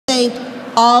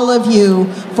all of you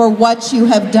for what you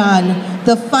have done.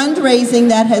 The fundraising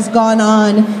that has gone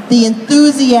on, the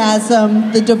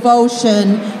enthusiasm, the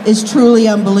devotion is truly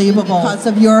unbelievable because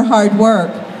of your hard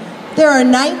work. There are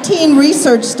 19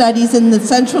 research studies in the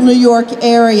central New York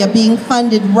area being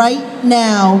funded right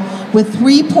now with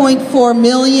 $3.4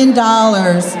 million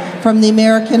from the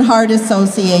American Heart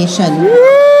Association.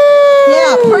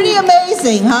 Yeah, pretty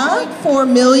amazing, huh? $4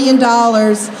 million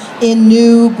in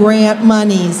new grant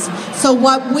monies. So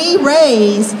what we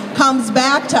raise comes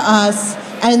back to us,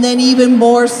 and then even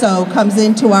more so comes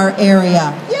into our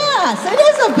area. Yes, it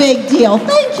is a big deal.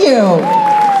 Thank you.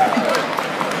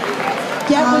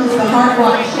 Get wins the Hard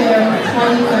Rock Share for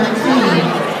 2013.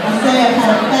 I'll say I've had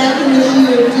a fabulous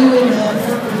year doing this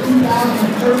for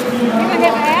 2013. You gonna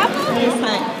have an apple? Yes,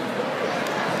 ma'am.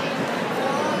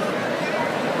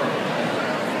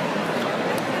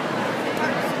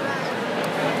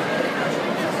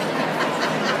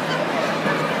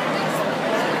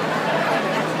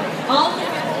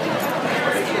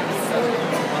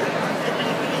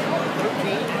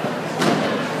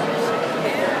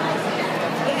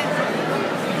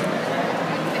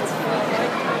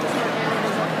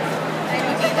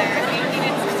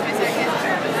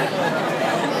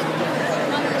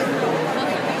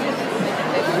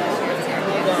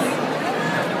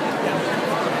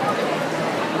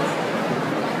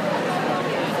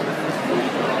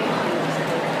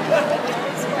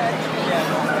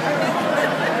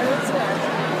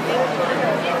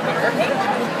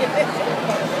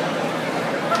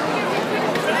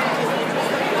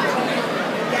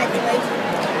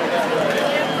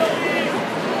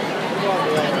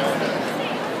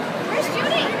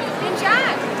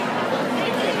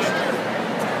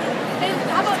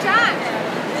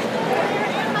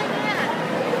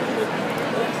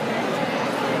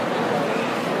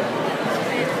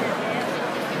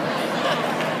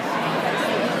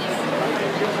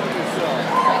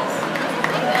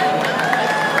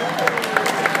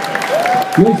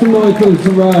 Make some noise for the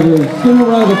survivors. Give them a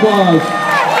round of applause.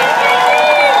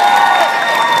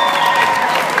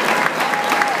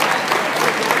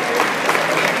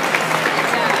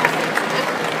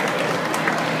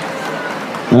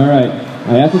 All right,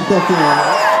 I have to start the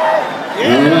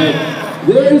All right,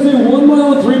 there is a 1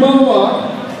 mile and 3 mile walk.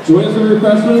 Join us for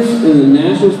refreshments and the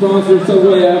national sponsored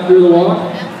subway after the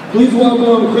walk. Please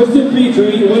welcome Kristen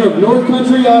Petrie, winner of North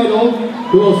Country Idol,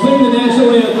 who will sing the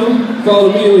national anthem,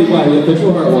 followed immediately by the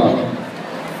official Heart Walk.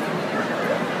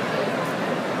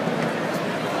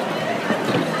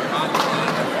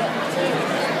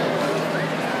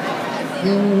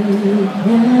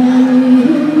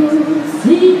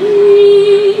 See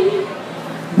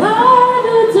by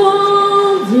the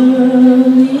dawn's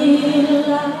early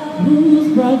light, whose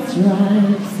bright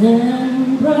stripes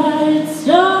and bright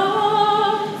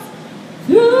stars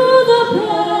through the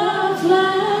pale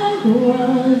flag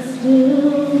was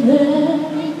still there.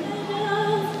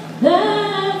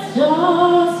 That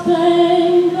star-spangled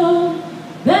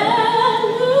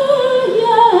banner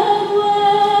yet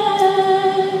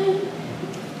waved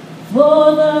for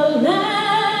the land.